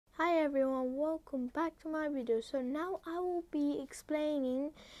welcome back to my video. So now I will be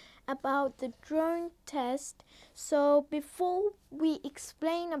explaining about the drone test. So before we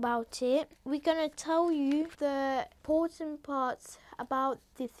explain about it, we're gonna tell you the important parts about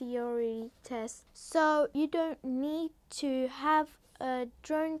the theory test. So you don't need to have a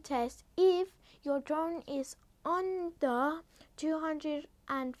drone test if your drone is under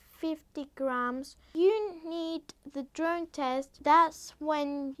 250 grams. You need the drone test. That's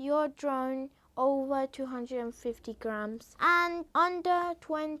when your drone over 250 grams and under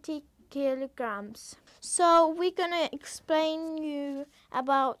 20 kilograms. So we're gonna explain you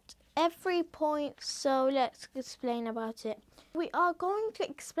about every point. So let's explain about it. We are going to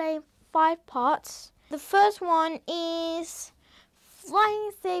explain 5 parts. The first one is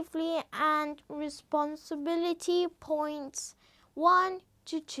flying safely and responsibility, points 1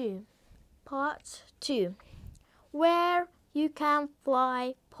 to 2. Part 2, where you can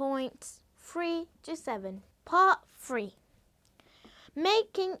fly, points 3 to 7. Part 3,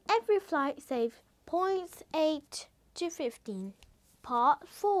 making every flight safe, points 8 to 15. Part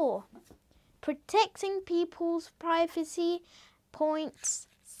 4, protecting people's privacy, points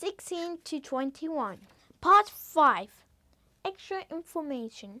 16 to 21. Part 5, extra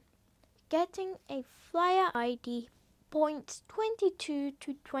information, getting a flyer ID, points 22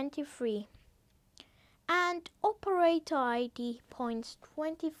 to 23. And operator ID, points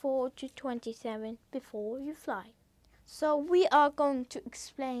 24 to 27 before you fly. So we are going to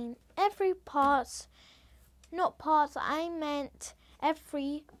explain every part, not parts, I meant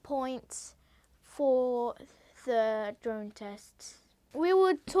every point for the drone test. We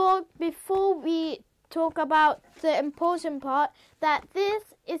will talk before we talk about the important part that this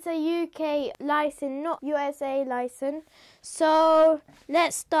is a UK license, not USA license. So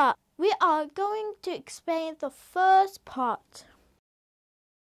let's start. We are going to explain the first part.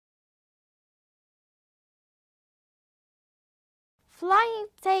 Flying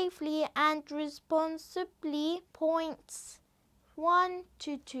safely and responsibly, points 1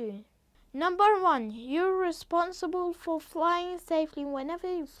 to 2. Number 1, you're responsible for flying safely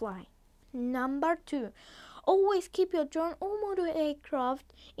whenever you fly. Number 2, always keep your drone or model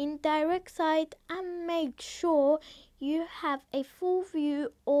aircraft in direct sight and make sure you have a full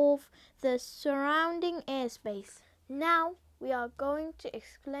view of the surrounding airspace. Now we are going to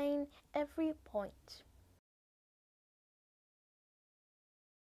explain every point.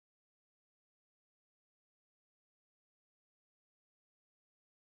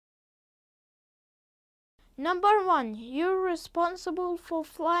 Number 1, you're responsible for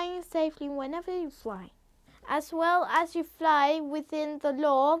flying safely whenever you fly. As well as you fly within the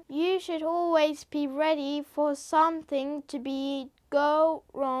law, you should always be ready for something to go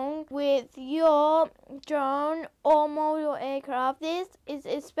wrong with your drone or model aircraft. This is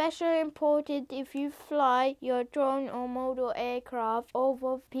especially important if you fly your drone or model aircraft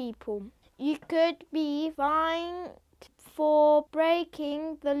over people. You could be fined for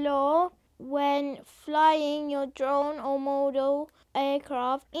breaking the law when flying your drone or model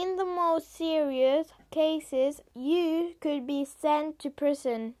aircraft. In the most serious cases, you could be sent to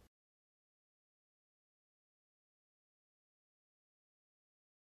prison.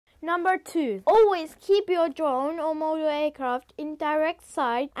 Number 2, always keep your drone or model aircraft in direct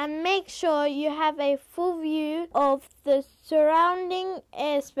sight and make sure you have a full view of the surrounding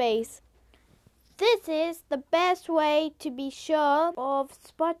airspace. This is the best way to be sure of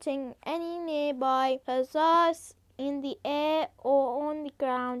spotting any nearby hazards in the air or on the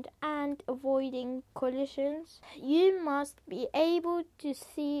ground and avoiding collisions. You must be able to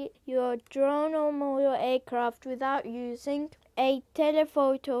see your drone or model aircraft without using a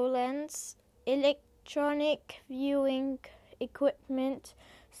telephoto lens, electronic viewing equipment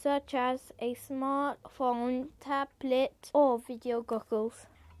such as a smartphone, tablet or video goggles.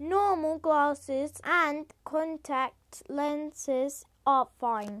 Normal glasses and contact lenses are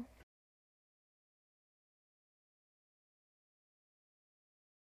fine.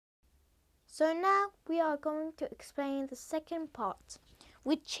 So now we are going to explain the second part,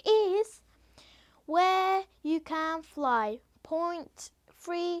 which is where you can fly, points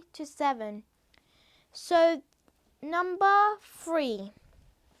 3 to 7. So number 3,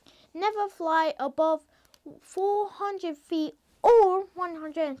 never fly above 400 feet or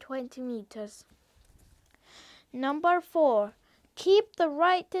 120 meters. Number 4, keep the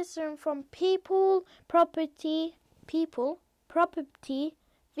right distance from people, property, vehicles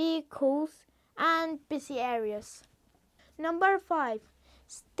and busy areas. Number 5,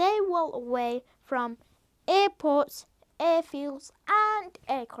 stay well away from airports, airfields and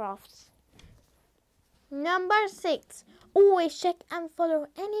aircrafts. Number 6. Always check and follow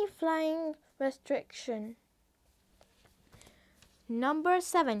any flying restriction. Number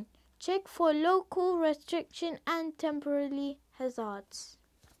 7. Check for local restriction and temporary hazards.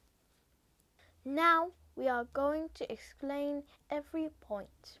 Now we are going to explain every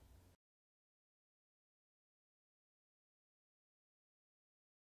point.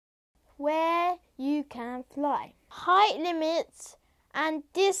 Where you can fly. Height limits and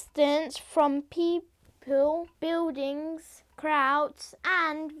distance from people, buildings, crowds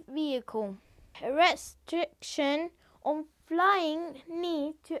and vehicle. Restriction on flying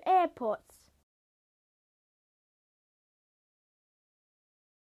near to airports.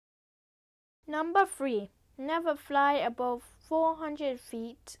 Number 3. Never fly above 400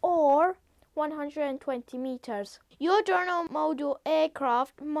 feet or 120 meters. Your drone or model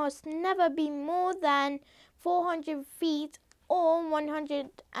aircraft must never be more than 400 feet or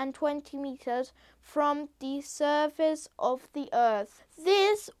 120 meters from the surface of the earth.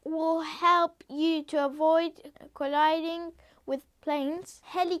 This will help you to avoid colliding with planes,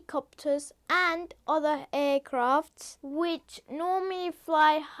 helicopters and other aircrafts which normally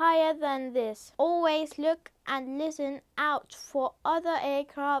fly higher than this. Always look and listen out for other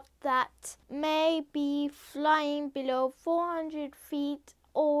aircraft that may be flying below 400 feet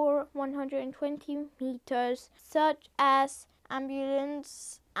or 120 meters, such as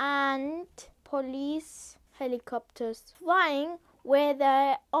ambulance and police helicopters, flying where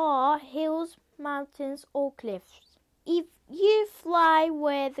there are hills, mountains or cliffs. If you fly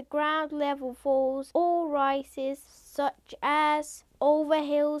where the ground level falls or rises, such as over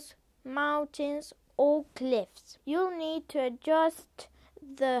hills, mountains or cliffs, you'll need to adjust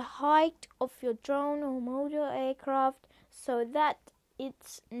the height of your drone or model aircraft so that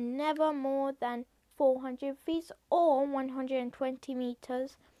it's never more than 400 feet or 120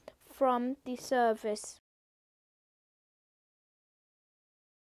 meters from the surface.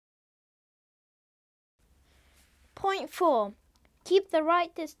 Point 4. Keep the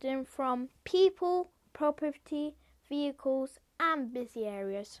right distance from people, property, vehicles and busy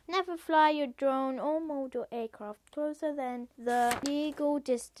areas. Never fly your drone or model aircraft closer than the legal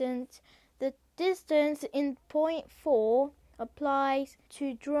distance. The distance in point 4 applies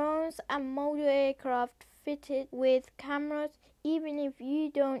to drones and model aircraft fitted with cameras. Even if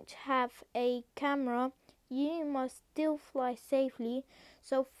you don't have a camera, you must still fly safely.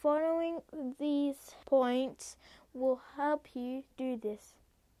 So following these points will help you do this.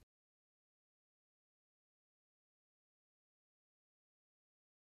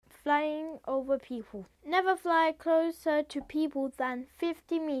 Flying over people. Never fly closer to people than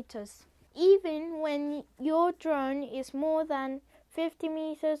 50 meters. Even when your drone is more than 50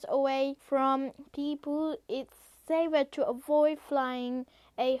 meters away from people, it's safer to avoid flying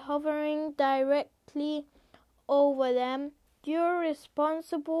or hovering directly over them. You're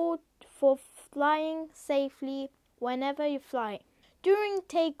responsible for flying safely whenever you fly. During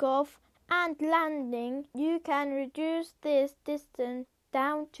takeoff and landing, you can reduce this distance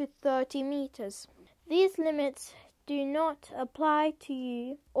down to 30 meters. These limits do not apply to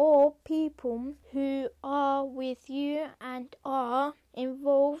you or people who are with you and are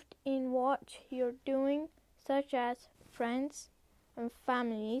involved in what you're doing, such as friends and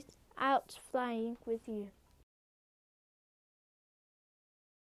families out flying with you.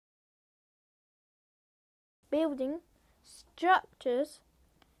 Building, structures,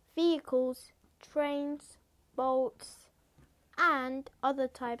 vehicles, trains, boats, and other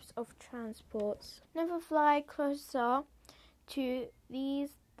types of transports. Never fly closer to these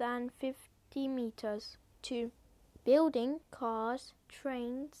than 50 meters. 2. Building, cars,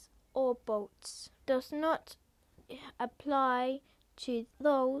 trains, or boats. Does not apply to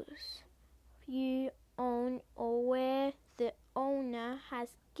those you own or where the owner has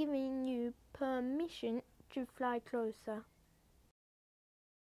given you permission to fly closer.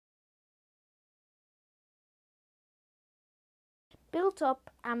 Built up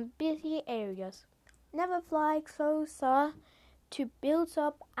and busy areas. Never fly closer to built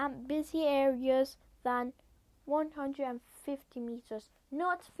up and busy areas than 150 meters.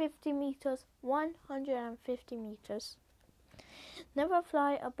 Not 50 meters, 150 meters. Never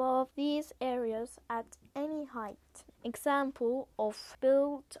fly above these areas at any height. Example of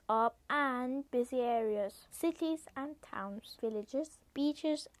built up and busy areas: cities and towns, villages,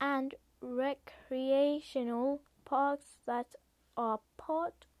 beaches and recreational parks that are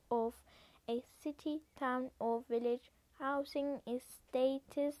part of a city, town or village, housing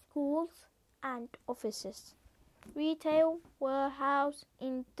estates, schools and offices, retail, warehouse,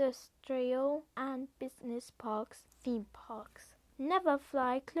 industrial and business parks, theme parks. Never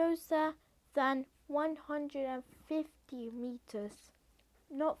fly closer than 150 meters.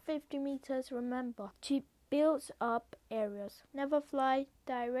 Not 50 meters, remember, to built up areas. Never fly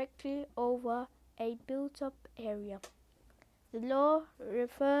directly over a built up area. The law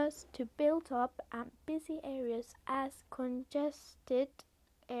refers to built up and busy areas as congested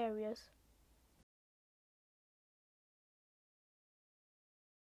areas.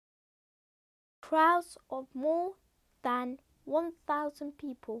 Crowds of more than 1,000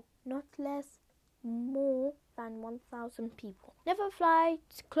 people, not less, more than 1,000 people. Never fly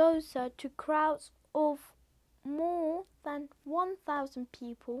closer to crowds of more than 1,000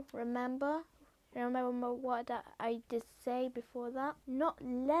 people. Remember what I did say before that? Not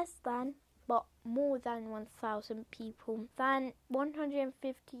less than, but more than 1,000 people. Than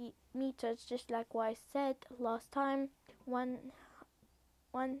 150 meters, just like what I said last time.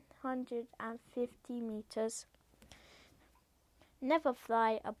 150 meters. Never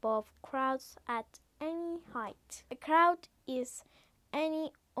fly above crowds at any height. A crowd is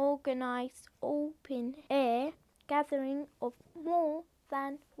any organized open air gathering of more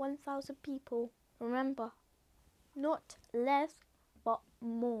than 1,000 people. Remember, not less but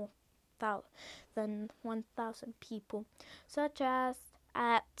more than 1,000 people, such as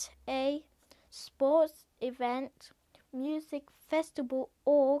at a sports event, music festival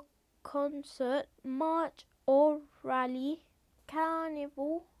or concert, march or rally,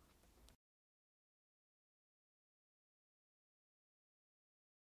 carnival.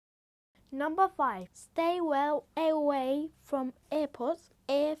 Number 5. Stay well away from airports,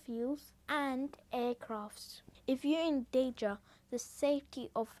 airfields and aircrafts. If you endanger the safety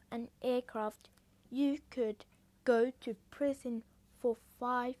of an aircraft, you could go to prison for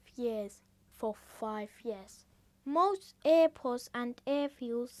 5 years. Most airports and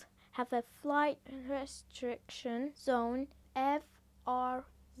airfields have a flight restriction zone,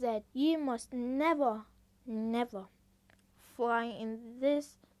 FRZ. You must never fly in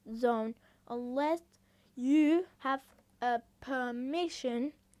this zone unless you have a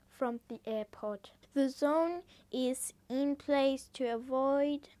permission from the airport. The zone is in place to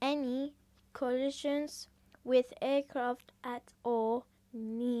avoid any collisions with aircraft at or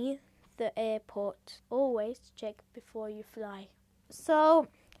near the airport. Always check before you fly. So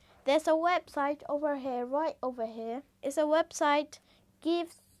there's a website over here, right over here. It's a website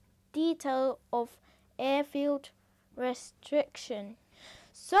gives detail of airfield restriction.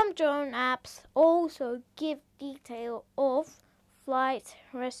 Some drone apps also give detail of flight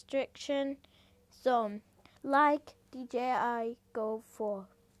restriction zone, like DJI Go 4.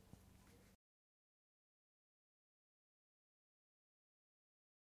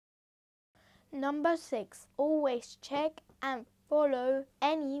 Number 6. Always check and follow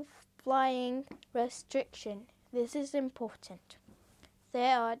any flying restriction. This is important.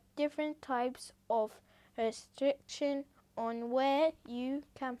 There are different types of restriction on where you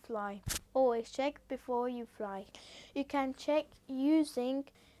can fly. Always check before you fly. You can check using,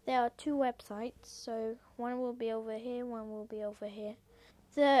 there are 2 websites, so one will be over here, one will be over here.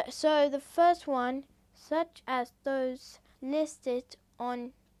 So the first one, such as those listed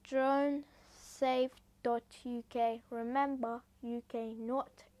on dronesafe.uk. Remember, UK,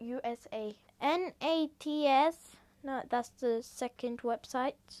 not USA. NATS, no, that's the second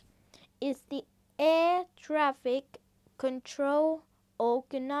website, is the Air Traffic Control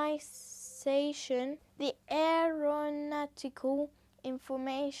Organization, the Aeronautical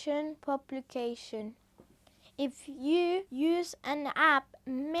Information Publication. If you use an app,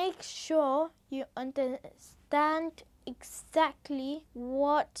 make sure you understand exactly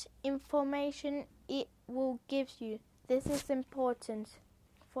what information it will give you. This is important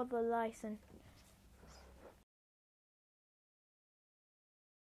for the license.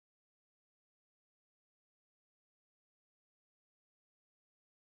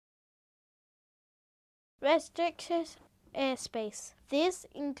 Restricted airspace. This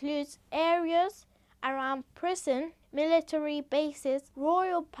includes areas around prison, military bases,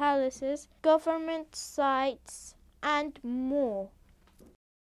 royal palaces, government sites, and more.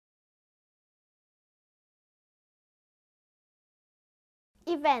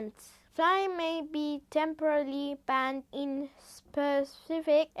 Events. Flying may be temporarily banned in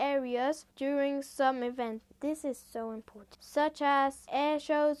specific areas during some events. This is so important, such as air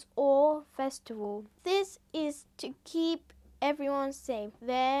shows or festivals. This is to keep everyone safe.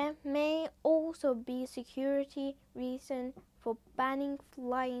 There may also be security reasons for banning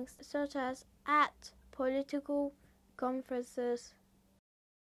flying, such as at political conferences.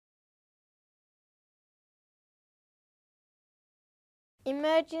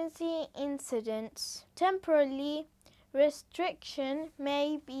 Emergency incidents. Temporarily, restriction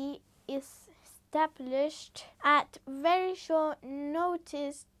may be established at very short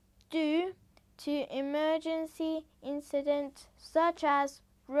notice due to emergency incidents such as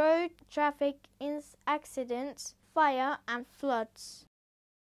road traffic accidents, fire and floods.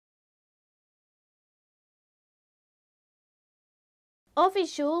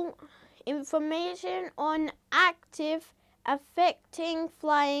 Official information on active affecting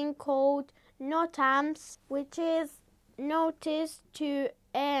flying called NOTAMs, which is Notice to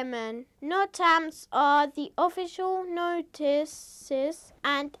Airmen. NOTAMs are the official notices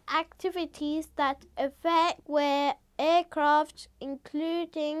and activities that affect where aircraft,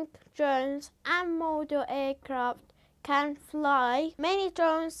 including drones and model aircraft, can fly. Many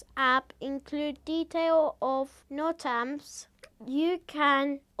drones apps include detail of NOTAMs. You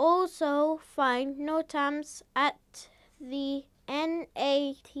can also find NOTAMs at the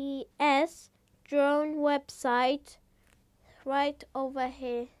NATS drone website right over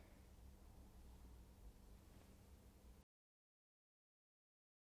here.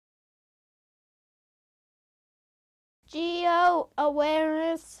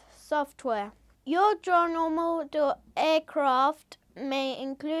 Geo-awareness software. Your drone or model aircraft may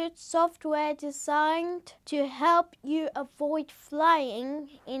include software designed to help you avoid flying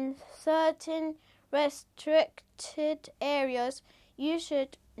in certain restricted areas. You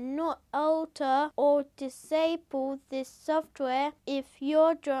should not alter or disable this software if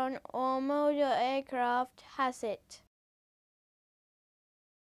your drone or model aircraft has it.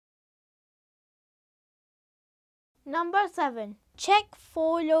 Number 7. Check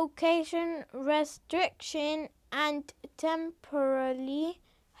for location restriction and temporary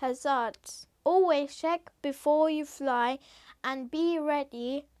hazards. Always check before you fly and be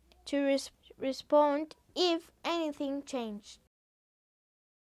ready to respond if anything changed.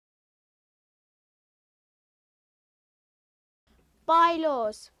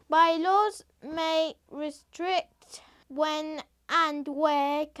 Bylaws. Bylaws may restrict when and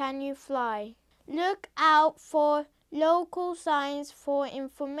where can you fly. Look out for local signs for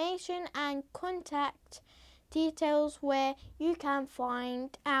information and contact details where you can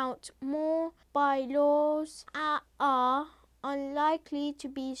find out more. Bylaws are unlikely to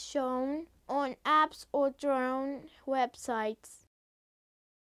be shown on apps or drone websites.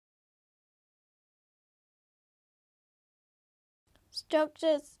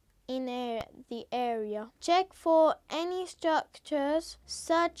 Structures in the area. Check for any structures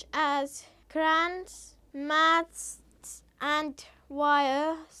such as cranes, masts and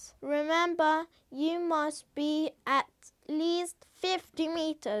wires. Remember, you must be at least 50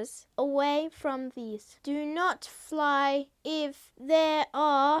 meters away from these. Do not fly if there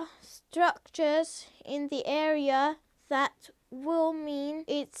are structures in the area that will mean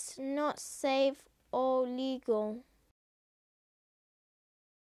it's not safe or legal.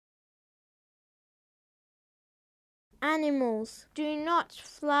 Animals. Do not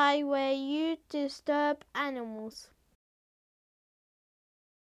fly where you disturb animals.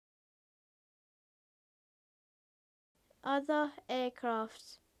 Other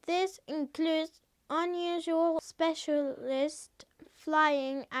aircrafts. This includes unusual specialist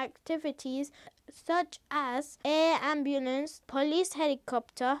flying activities such as air ambulance, police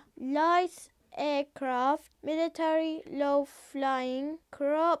helicopter, light aircraft, military low flying,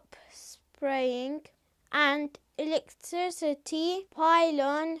 crop spraying, and electricity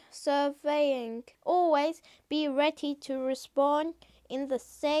pylon surveying. Always be ready to respond in the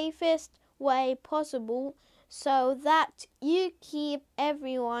safest way possible so that you keep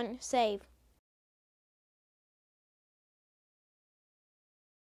everyone safe.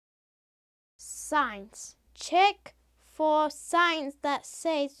 Signs. Check for signs that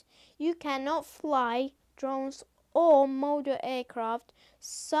says you cannot fly drones or model aircraft.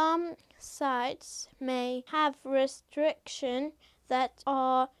 Some sites may have restrictions that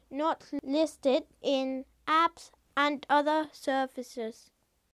are not listed in apps and other services.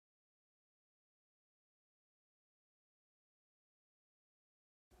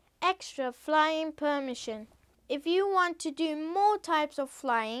 Extra flying permission. If you want to do more types of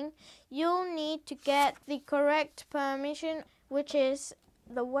flying, you'll need to get the correct permission, which is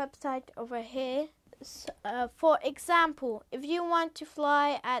the website over here. For example, if you want to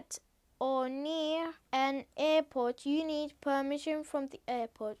fly at or near an airport, you need permission from the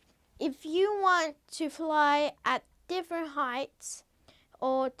airport. If you want to fly at different heights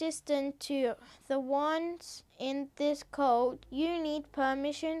or distant to the ones in this code, you need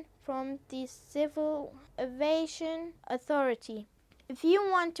permission from the Civil Aviation Authority. If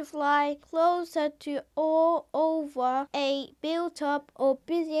you want to fly closer to or over a built-up or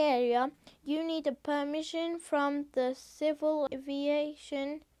busy area, you need a permission from the Civil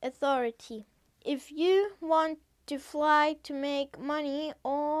Aviation Authority. If you want to fly to make money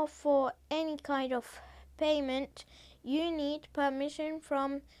or for any kind of payment, you need permission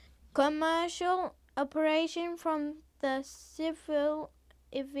from commercial operation from the Civil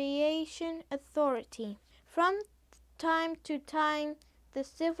Aviation Authority. From time to time, the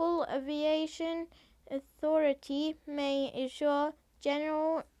Civil Aviation Authority may issue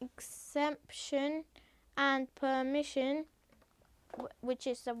general exemption and permission, which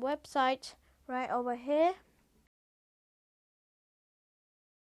is the website right over here.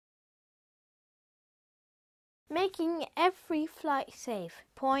 Making every flight safe.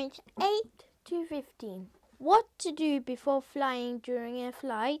 Point 8 to 15. What to do before flying, during a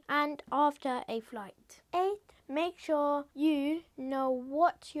flight, and after a flight. 8. Make sure you know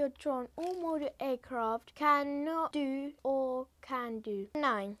what your drone or motor aircraft cannot do or can do.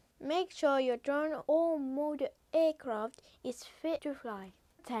 9. Make sure your drone or motor aircraft is fit to fly.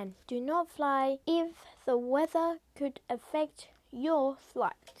 10. Do not fly if the weather could affect your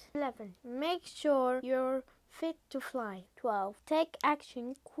flight. 11. Make sure you're fit to fly. 12. Take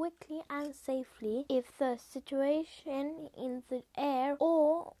action quickly and safely if the situation in the air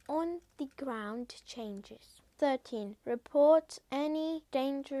or on the ground changes. 13. Report any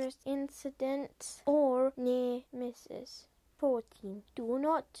dangerous incidents or near misses. 14. Do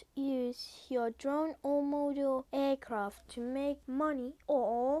not use your drone or motor aircraft to make money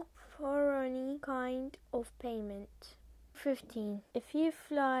or for any kind of payment. 15. If you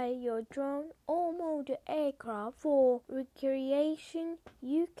fly your drone or motor aircraft for recreation,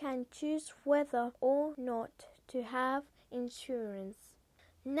 you can choose whether or not to have insurance.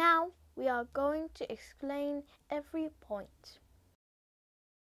 Now we are going to explain every point.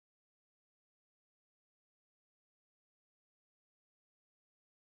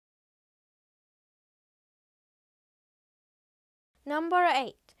 Number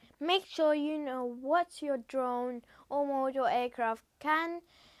 8. Make sure you know what your drone or motor aircraft can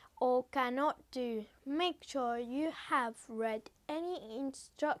or cannot do. Make sure you have read any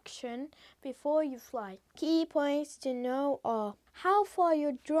instruction before you fly. Key points to know are: how far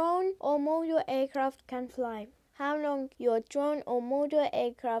your drone or motor aircraft can fly, how long your drone or motor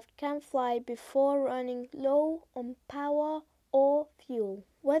aircraft can fly before running low on power or fuel,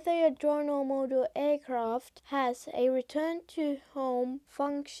 whether your drone or motor aircraft has a return to home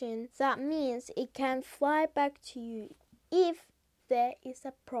function. That means it can fly back to you if there is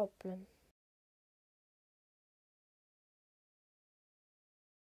a problem.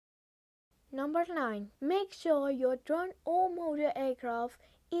 Number 9. Make sure your drone or motor aircraft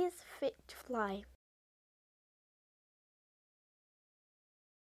is fit to fly.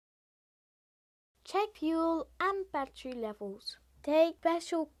 Check fuel and battery levels. Take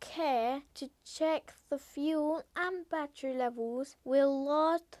special care to check the fuel and battery levels will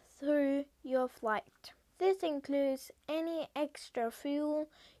last through your flight. This includes any extra fuel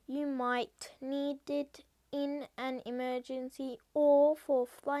you might need it in an emergency or for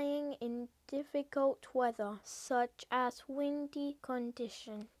flying in difficult weather, such as windy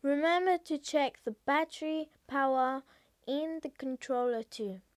conditions. Remember to check the battery power in the controller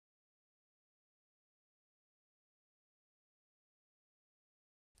too.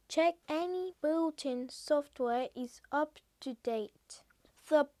 Check any built-in software is up to date.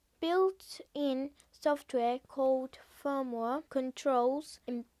 The built-in software called firmware controls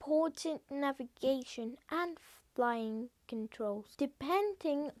important navigation and flying controls.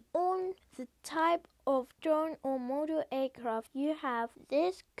 Depending on the type of drone or motor aircraft you have,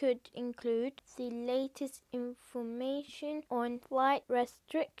 this could include the latest information on flight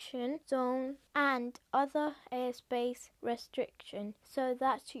restriction zones and other airspace restrictions so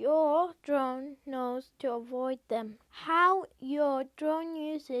that your drone knows to avoid them. How your drone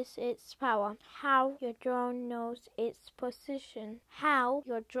uses its power, how your drone knows its position, how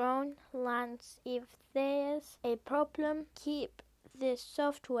your drone lands if there's a problem. Keep this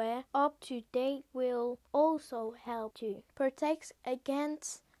software up to date will also help to protect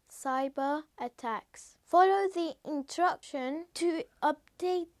against cyber attacks. Follow the instruction to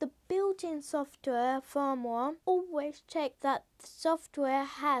update the built-in software firmware. Always check that the software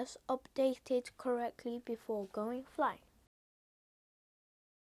has updated correctly before going flying.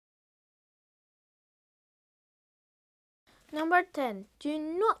 Number 10. Do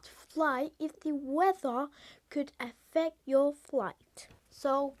not fly if the weather could affect your flight.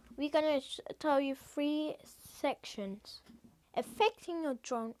 So we're going to tell you 3 sections. Affecting your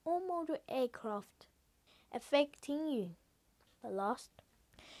drone or motor aircraft. Affecting you. The last.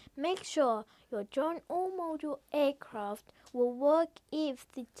 Make sure your drone or motor aircraft will work if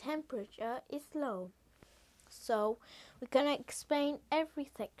the temperature is low. So we're going to explain every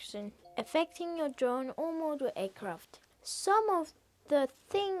section. affecting your drone or model aircraft. Some of the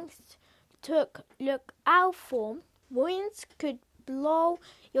things to look out for: winds could blow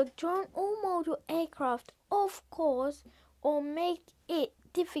your drone or model aircraft off course or make it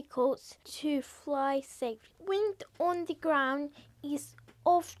difficult to fly safely. Wind on the ground is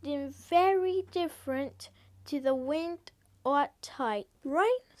often very different to the wind at height.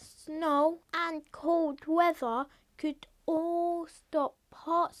 Rain, snow, and cold weather could all stop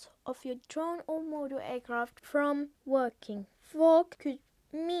parts of your drone or model aircraft from working. Fog could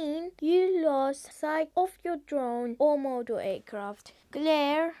mean you lost sight of your drone or model aircraft.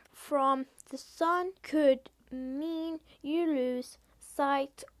 Glare from the sun could mean you lose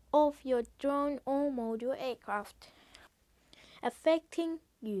sight of your drone or model aircraft, affecting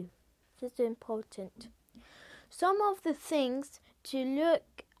you. This is important. Some of the things to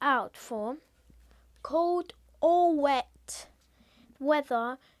look out for: cold or wet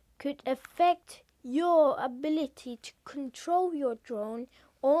weather could affect your ability to control your drone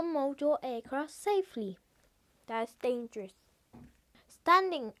or model aircraft safely. That's dangerous.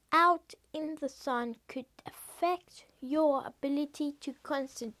 Standing out in the sun could affect your ability to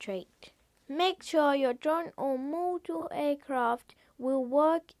concentrate. Make sure your drone or model aircraft will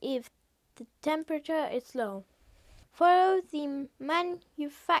work if the temperature is low. Follow the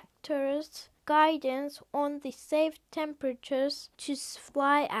manufacturer's guidance on the safe temperatures to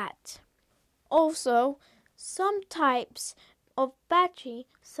fly at. Also, some types of battery,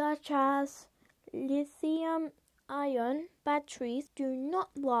 such as lithium-ion batteries, do not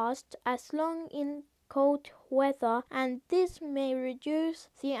last as long in cold weather, and this may reduce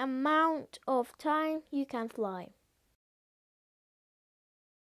the amount of time you can fly.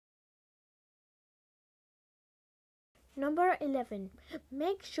 Number 11.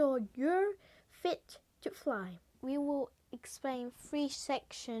 Make sure you're fit to fly. We will explain 3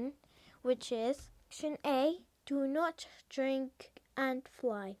 sections, which is Section A, do not drink and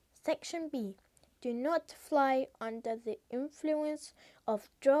fly. Section B, do not fly under the influence of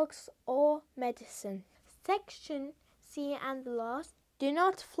drugs or medicine. Section C and the last, do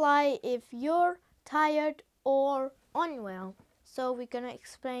not fly if you're tired or unwell. So we're going to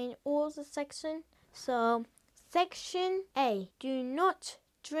explain all the sections. So Section A, do not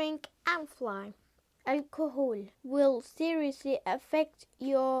drink and fly. Alcohol will seriously affect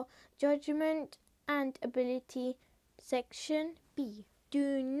your judgment and ability. Section B,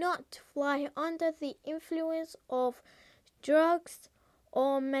 do not fly under the influence of drugs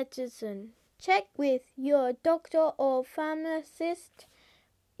or medicine. Check with your doctor or pharmacist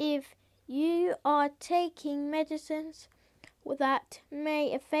if you are taking medicines that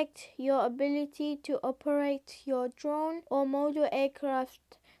may affect your ability to operate your drone or model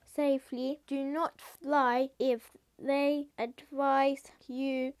aircraft safely. Do not fly if they advise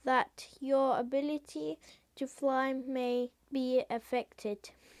you that your ability to fly may be affected.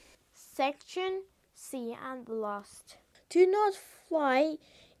 Section C and the last. Do not fly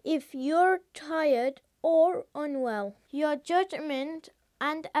if you're tired or unwell. Your judgment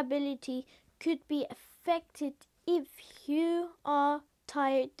and ability could be affected if you are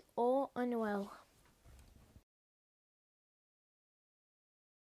tired or unwell.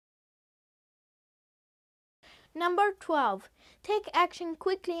 Number 12. Take action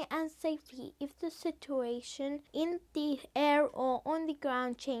quickly and safely if the situation in the air or on the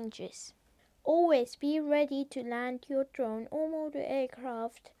ground changes. Always be ready to land your drone or model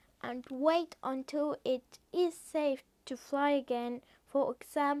aircraft and wait until it is safe to fly again. For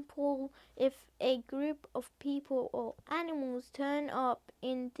example, if a group of people or animals turn up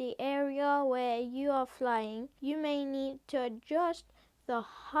in the area where you are flying, you may need to adjust the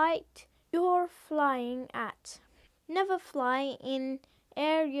height you're flying at. Never fly in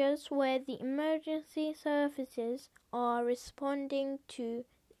areas where the emergency services are responding to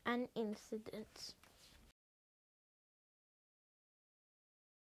an incident.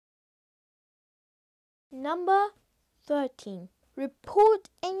 Number 13. Report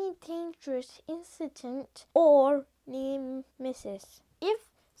any dangerous incident or near misses. If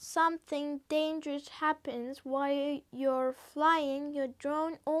something dangerous happens while you're flying your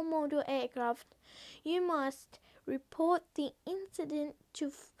drone or model aircraft, you must report the incident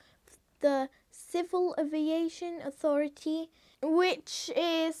to the Civil Aviation Authority, which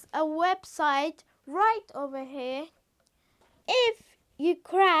is a website right over here. If you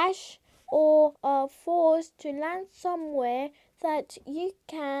crash or are forced to land somewhere that you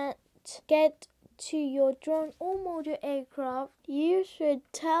can't get to your drone or model aircraft, you should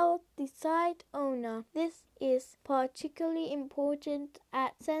tell the site owner. This is particularly important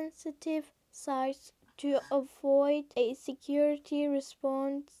at sensitive sites to avoid a security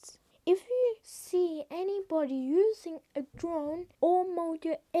response. If you see anybody using a drone or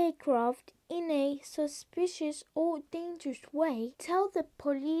motor aircraft in a suspicious or dangerous way, tell the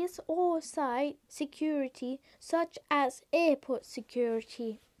police or site security, such as airport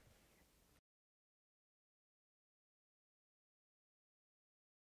security.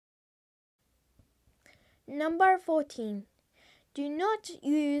 Number 14. Do not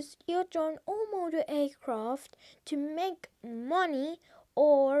use your drone or motor aircraft to make money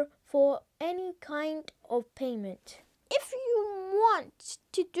or for any kind of payment. If you want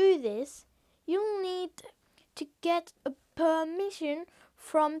to do this, you'll need to get a permission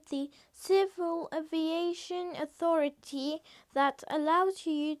from the Civil Aviation Authority that allows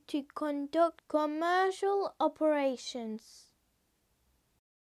you to conduct commercial operations.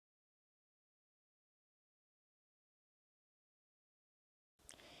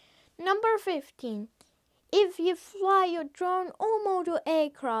 Number 15. If you fly your drone or motor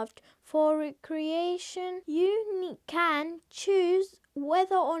aircraft for recreation, you can choose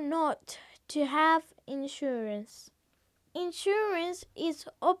whether or not to have insurance. Insurance is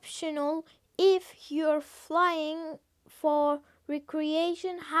optional if you're flying for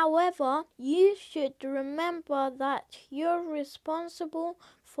recreation. However, you should remember that you're responsible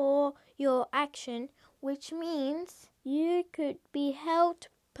for your action, which means you could be held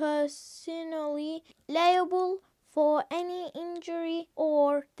personally liable for any injury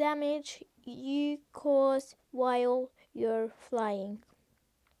or damage you cause while you're flying.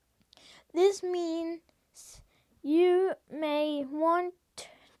 This means you may want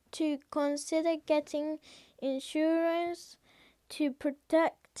to consider getting insurance to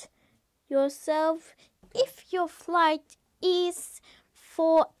protect yourself if your flight is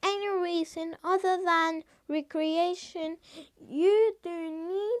for any reason other than recreation. You do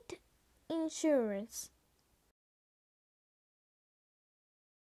need insurance.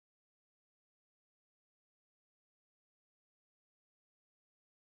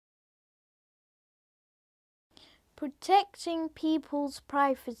 Protecting people's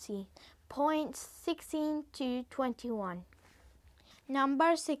privacy. Points 16 to 21.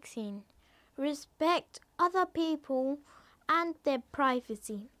 Number 16. Respect other people and their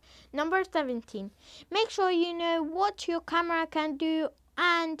privacy. Number 17. Make sure you know what your camera can do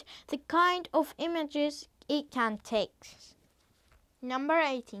and the kind of images it can take. Number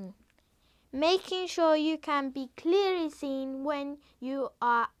 18. Making sure you can be clearly seen when you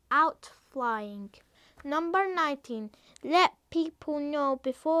are out flying. Number 19. Let people know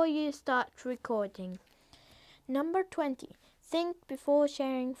before you start recording. Number 20. Think before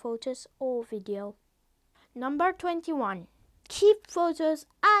sharing photos or video. Number 21. Keep photos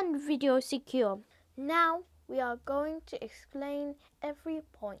and video secure. Now we are going to explain every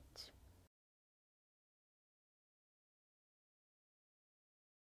point.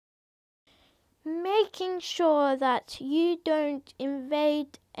 Making sure that you don't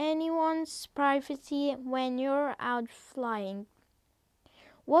invade anyone's privacy when you're out flying.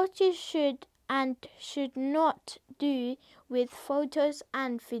 What you should and should not do with photos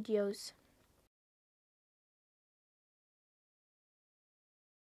and videos.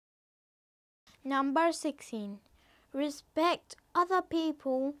 Number 16. Respect other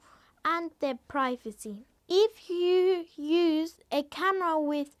people and their privacy. If you use a camera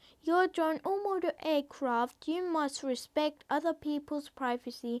with your drone or motor aircraft, you must respect other people's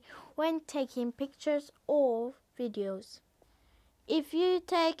privacy when taking pictures or videos. If you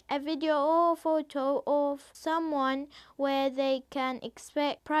take a video or photo of someone where they can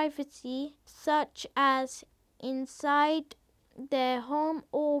expect privacy, such as inside their home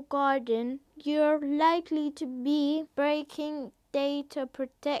or garden, you're likely to be breaking data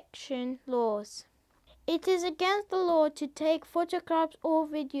protection laws. It is against the law to take photographs or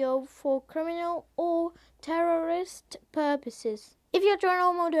video for criminal or terrorist purposes. If your drone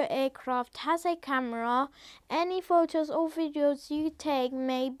or motor aircraft has a camera, any photos or videos you take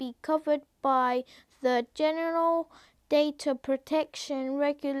may be covered by the General Data Protection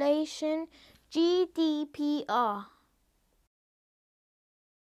Regulation (GDPR).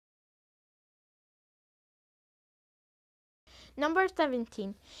 Number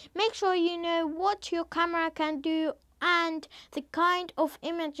 17. Make sure you know what your camera can do and the kind of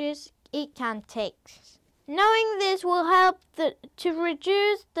images it can take. Knowing this will help to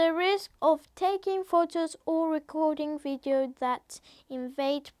reduce the risk of taking photos or recording video that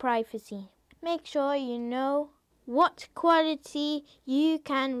invade privacy. Make sure you know what quality you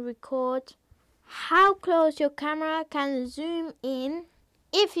can record, how close your camera can zoom in,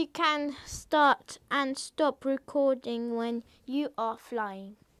 if you can start and stop recording when you are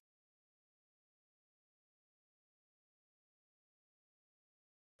flying.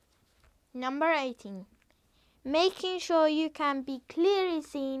 Number 18. Making sure you can be clearly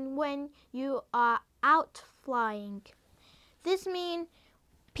seen when you are out flying. This means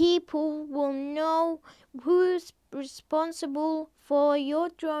people will know who's responsible for your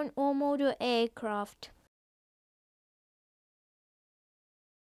drone or model aircraft.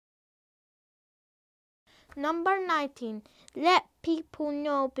 Number 19. Let people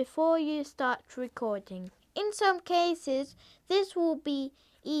know before you start recording. In some cases, this will be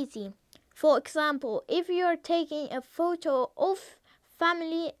easy. For example, if you're taking a photo of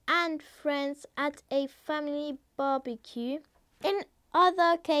family and friends at a family barbecue. In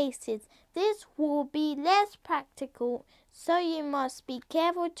other cases, this will be less practical, so you must be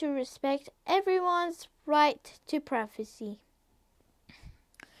careful to respect everyone's right to privacy.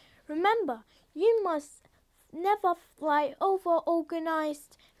 Remember, you must never fly over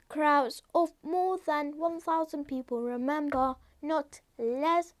organized crowds of more than 1,000 people. Remember, not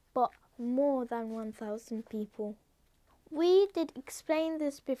less but more than 1,000 people. We did explain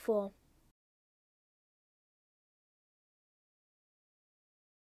this before.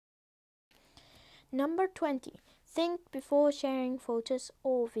 Number 20. Think before sharing photos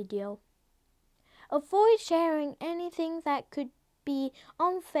or video. Avoid sharing anything that could be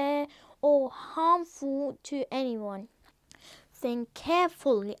unfair or harmful to anyone. Think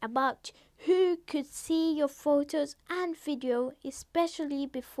carefully about who could see your photos and video, especially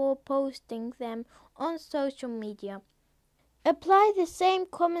before posting them on social media. Apply the same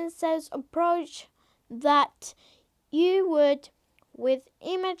common sense approach that you would with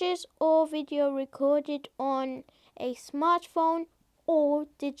images or video recorded on a smartphone or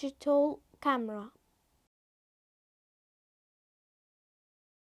digital camera.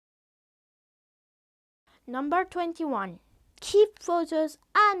 Number 21. Keep photos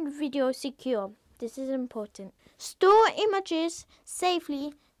and videos secure. This is important. Store images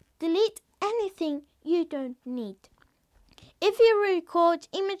safely. Delete anything you don't need. If you record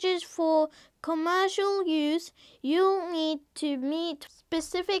images for commercial use, you'll need to meet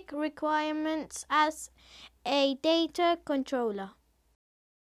specific requirements as a data controller.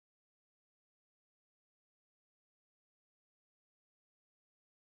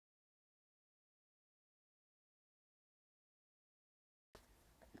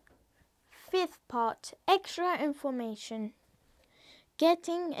 Fifth part, extra information.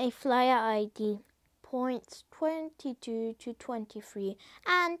 Getting a flyer ID, points 22 to 23,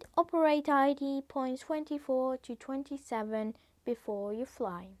 and operator ID, points 24 to 27 before you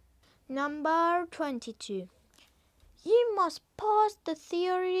fly. Number 22. You must pass the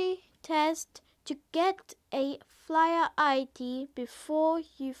theory test to get a flyer ID before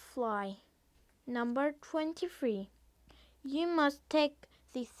you fly. Number 23. You must take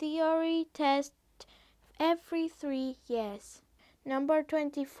the theory test every 3 years. Number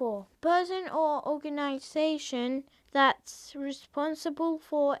 24. Person or organization that's responsible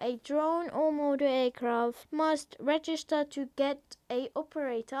for a drone or model aircraft must register to get a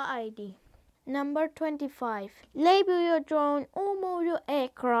operator ID. Number 25. Label your drone or model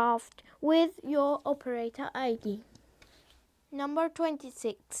aircraft with your operator ID. Number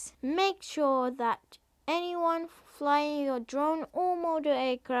 26. Make sure that anyone flying your drone or model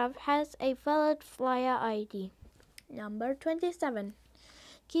aircraft has a valid flyer ID. Number 27.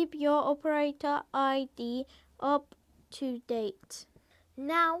 Keep your operator ID up to date.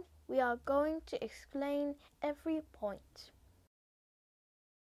 Now we are going to explain every point.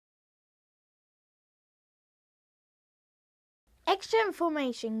 Extra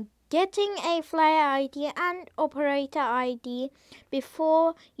information. Getting a flyer ID and operator ID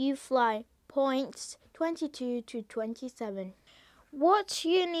before you fly. Points 22 to 27. What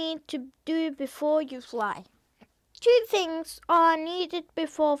you need to do before you fly. 2 things are needed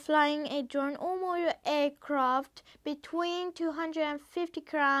before flying a drone or model aircraft between 250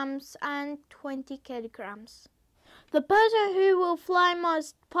 grams and 20 kilograms. The person who will fly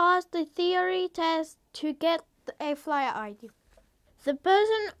must pass the theory test to get a flyer ID. The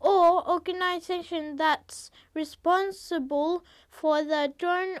person or organization that's responsible for the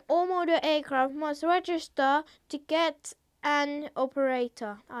drone or model aircraft must register to get an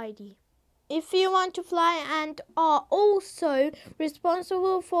operator ID. If you want to fly and are also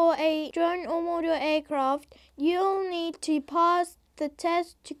responsible for a drone or model aircraft, you'll need to pass the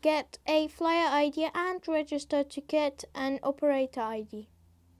test to get a flyer ID and register to get an operator ID.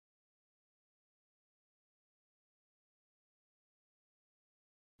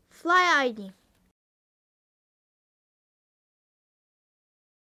 Flyer ID.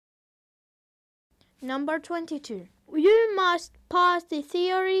 Number 22. You must pass the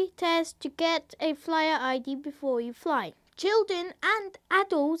theory test to get a flyer ID before you fly. Children and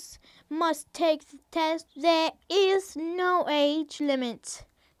adults must take the test. There is no age limit.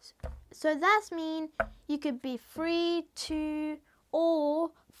 So that means you could be 3, 2,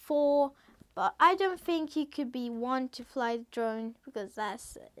 or 4, but I don't think you could be 1 to fly the drone because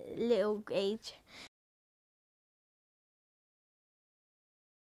that's a little age.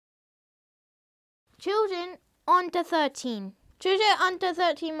 Children under 13. Children under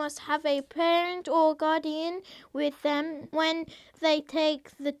 13 must have a parent or guardian with them when they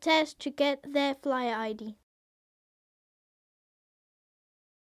take the test to get their flyer ID.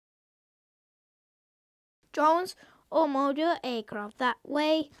 Drones or model aircraft that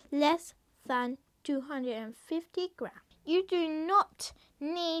weigh less than 250 grams. You do not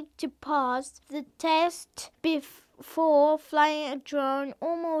need to pass the test before flying a drone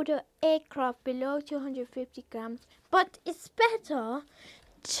or model aircraft below 250 grams, but it's better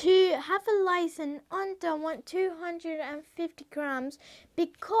to have a license under 250 grams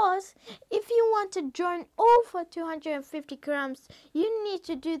because if you want a drone over 250 grams, you need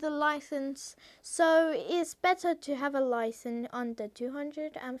to do the license. So it's better to have a license under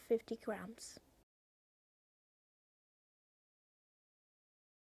 250 grams.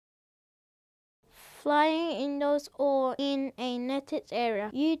 Flying indoors or in a netted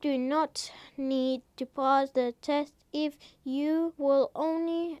area. You do not need to pass the test if you will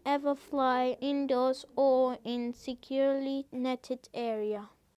only ever fly indoors or in securely netted area.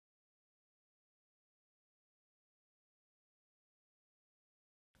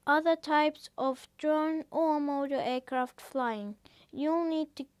 Other types of drone or model aircraft flying. You'll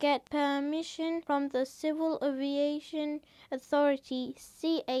need to get permission from the Civil Aviation Authority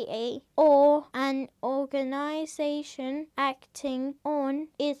 (CAA) or an organization acting on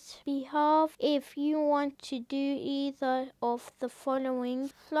its behalf if you want to do either of the following.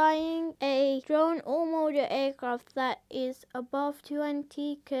 Flying a drone or model aircraft that is above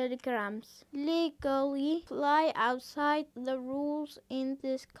 20 kilograms. Legally fly outside the rules in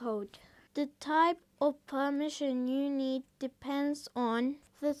this code. The type of permission you need depends on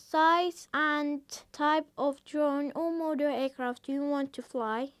the size and type of drone or model aircraft you want to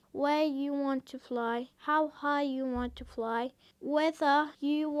fly, where you want to fly, how high you want to fly, whether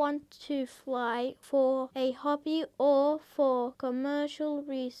you want to fly for a hobby or for commercial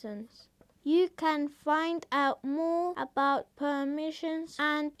reasons. You can find out more about permissions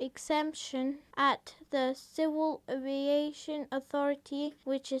and exemption at the Civil Aviation Authority,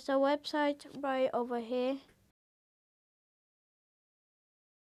 which is a website right over here.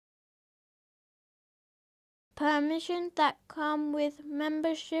 Permissions that come with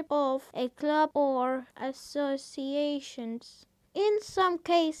membership of a club or associations. In some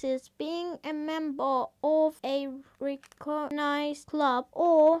cases, being a member of a recognized club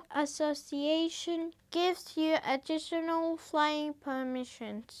or association gives you additional flying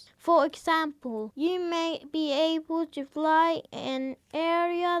permissions. For example, you may be able to fly in an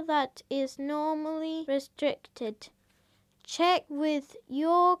area that is normally restricted. Check with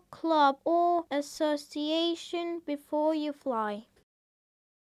your club or association before you fly.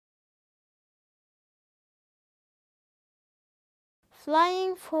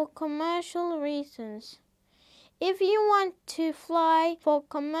 Flying for commercial reasons. If you want to fly for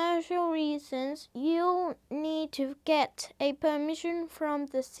commercial reasons, you'll need to get a permission from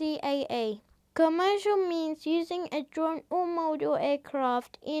the CAA. Commercial means using a drone or model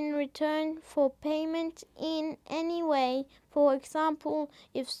aircraft in return for payment in any way. For example,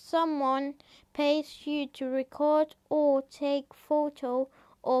 if someone pays you to record or take photo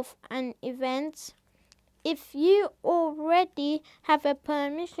of an event. If you already have a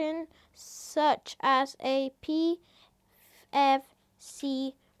permission such as a PFCO,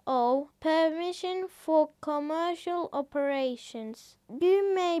 permission for commercial operations,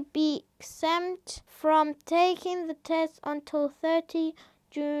 you may be exempt from taking the test until 30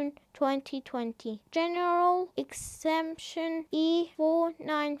 June 2020. General exemption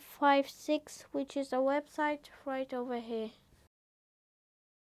E4956, which is a website right over here.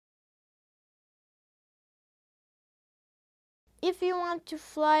 If you want to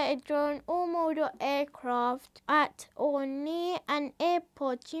fly a drone or model aircraft at or near an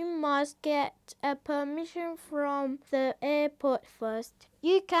airport, you must get a permission from the airport first.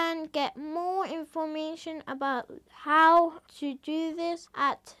 You can get more information about how to do this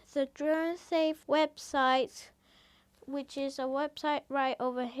at the Drone Safe website, which is a website right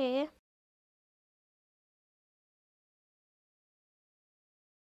over here.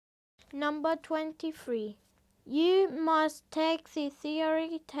 Number 23. You must take the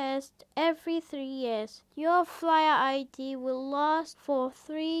theory test every 3 years. Your flyer ID will last for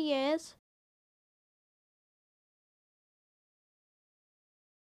 3 years.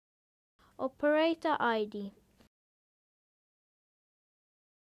 operator ID.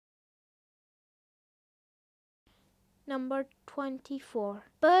 Number 24.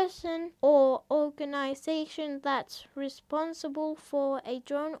 Person or organization that's responsible for a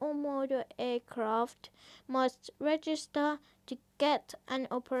drone or model aircraft must register to get an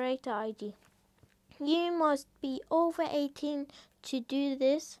operator ID. You must be over 18 to do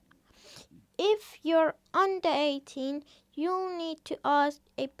this. If you're under 18, you'll need to ask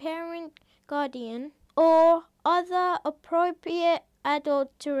a parent, guardian, or other appropriate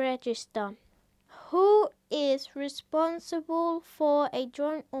adult to register. Who is responsible for a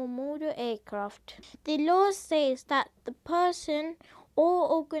drone or model aircraft? The law says that the person or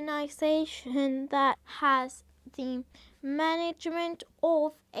organization that has the management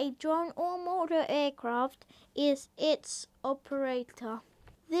of a drone or model aircraft is its operator.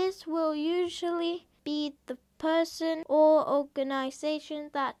 This will usually be the person or organization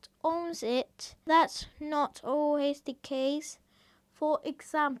that owns it. That's not always the case. For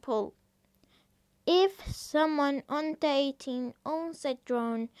example, if someone under 18 owns a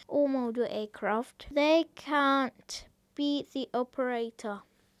drone or model aircraft, they can't be the operator.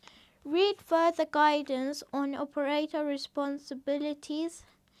 Read further guidance on operator responsibilities,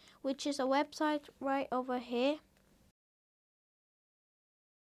 which is a website right over here.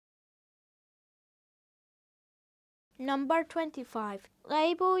 Number 25.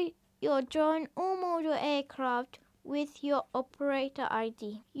 Label your drone or model aircraft with your operator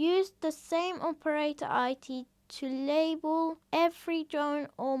ID. Use the same operator ID to label every drone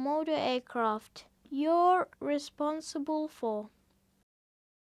or model aircraft you're responsible for.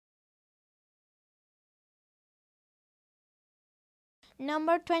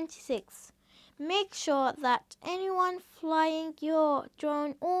 Number 26. Make sure that anyone flying your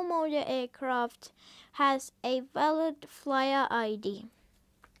drone or model aircraft has a valid flyer ID.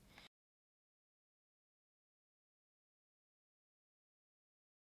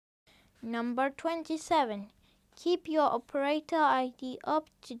 Number 27. Keep your operator ID up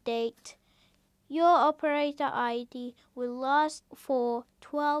to date. Your operator ID will last for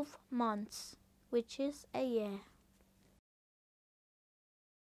 12 months, which is a year.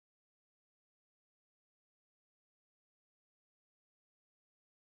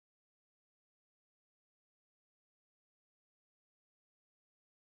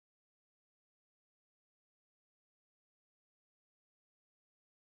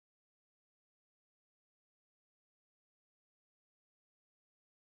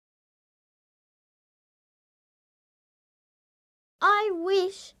 I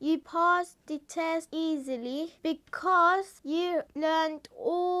wish you passed the test easily because you learned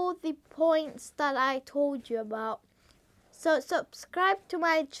all the points that I told you about. So subscribe to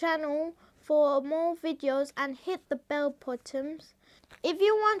my channel for more videos and hit the bell buttons. If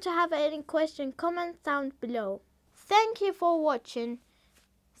you want to have any question, comment down below. Thank you for watching.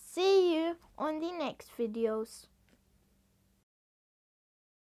 See you on the next videos.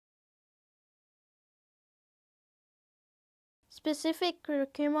 Specific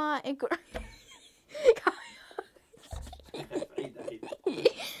curricula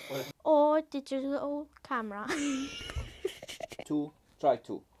or digital camera. Try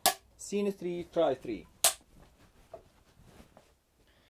 2. Scene 3, try 3.